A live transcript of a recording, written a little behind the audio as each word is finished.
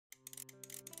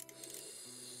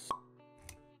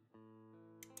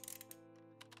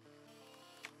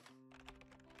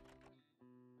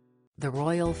the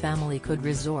royal family could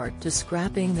resort to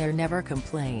scrapping their never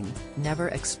complain, never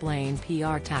explain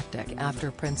PR tactic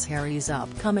after Prince Harry's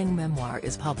upcoming memoir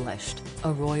is published,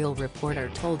 a royal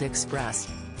reporter told Express.co.uk.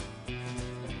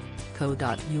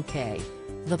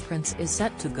 The prince is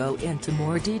set to go into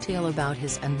more detail about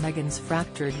his and Meghan's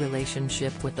fractured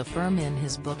relationship with the firm in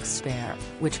his book Spare,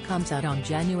 which comes out on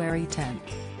January 10.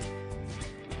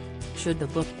 Should the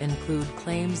book include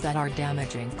claims that are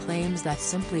damaging, claims that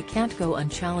simply can't go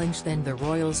unchallenged, then the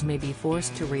royals may be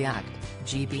forced to react,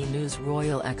 GB News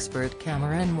royal expert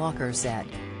Cameron Walker said.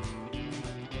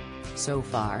 So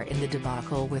far in the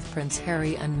debacle with Prince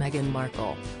Harry and Meghan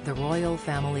Markle, the royal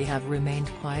family have remained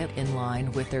quiet in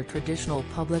line with their traditional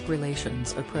public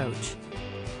relations approach.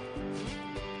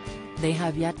 They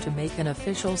have yet to make an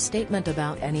official statement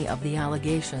about any of the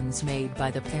allegations made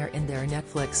by the pair in their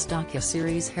Netflix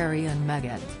docuseries Harry and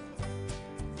Meghan.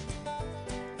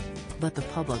 But the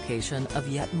publication of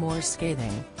yet more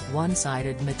scathing,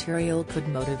 one-sided material could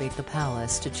motivate the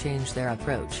palace to change their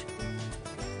approach.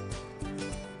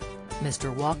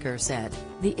 Mr. Walker said,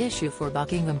 "The issue for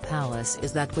Buckingham Palace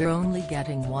is that we're only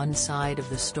getting one side of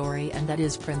the story, and that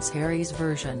is Prince Harry's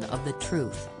version of the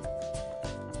truth."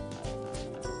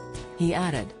 He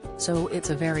added, "So it's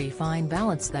a very fine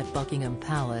balance that Buckingham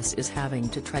Palace is having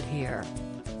to tread here.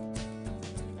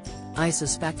 I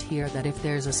suspect here that if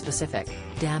there's a specific,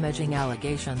 damaging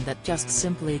allegation that just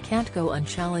simply can't go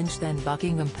unchallenged, then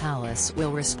Buckingham Palace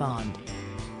will respond."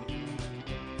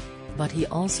 But he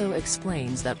also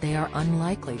explains that they are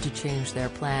unlikely to change their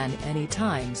plan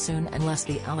anytime soon unless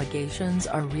the allegations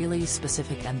are really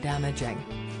specific and damaging.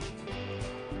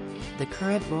 The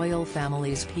current royal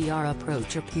family's PR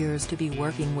approach appears to be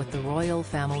working, with the royal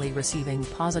family receiving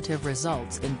positive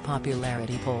results in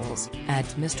popularity polls,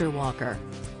 adds Mr. Walker.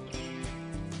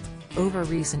 Over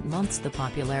recent months the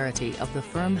popularity of the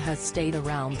firm has stayed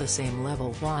around the same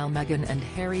level, while Meghan and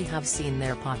Harry have seen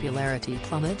their popularity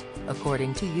plummet,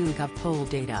 according to YouGov poll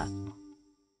data.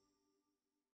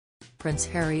 Prince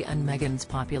Harry and Meghan's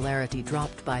popularity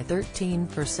dropped by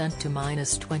 13% to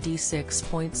 -26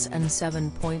 points and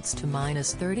 7 points to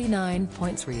 -39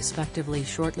 points respectively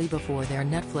shortly before their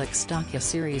Netflix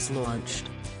docuseries launched.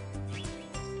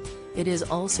 It is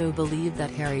also believed that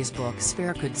Harry's book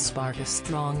Spare could spark a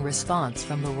strong response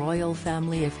from the royal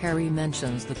family if Harry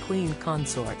mentions the Queen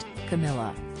consort,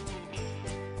 Camilla.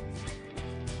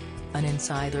 An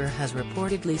insider has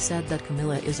reportedly said that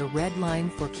Camilla is a red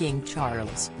line for King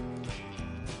Charles.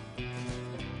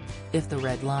 If the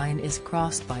red line is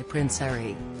crossed by Prince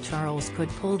Harry, Charles could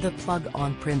pull the plug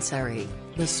on Prince Harry,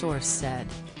 the source said.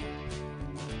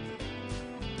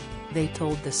 They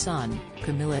told The Sun,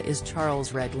 Camilla is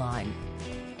Charles' red line.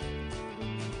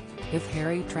 If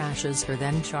Harry trashes her,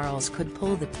 then Charles could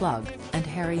pull the plug, and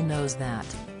Harry knows that.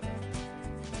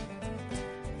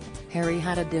 Harry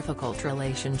had a difficult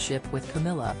relationship with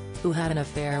Camilla, who had an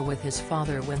affair with his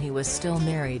father when he was still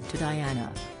married to Diana.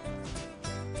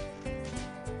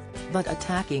 But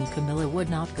attacking Camilla would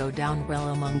not go down well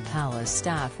among palace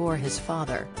staff or his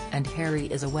father, and Harry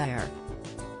is aware.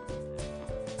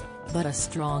 But a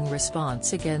strong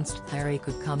response against Harry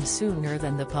could come sooner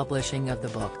than the publishing of the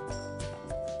book.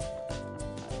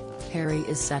 Harry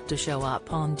is set to show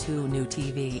up on 2 new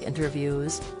TV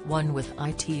interviews, one with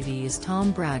ITV's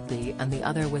Tom Bradby and the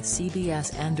other with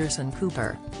CBS' Anderson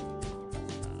Cooper.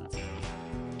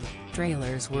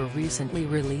 Trailers were recently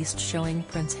released showing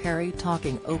Prince Harry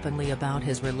talking openly about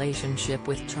his relationship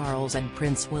with Charles and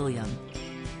Prince William.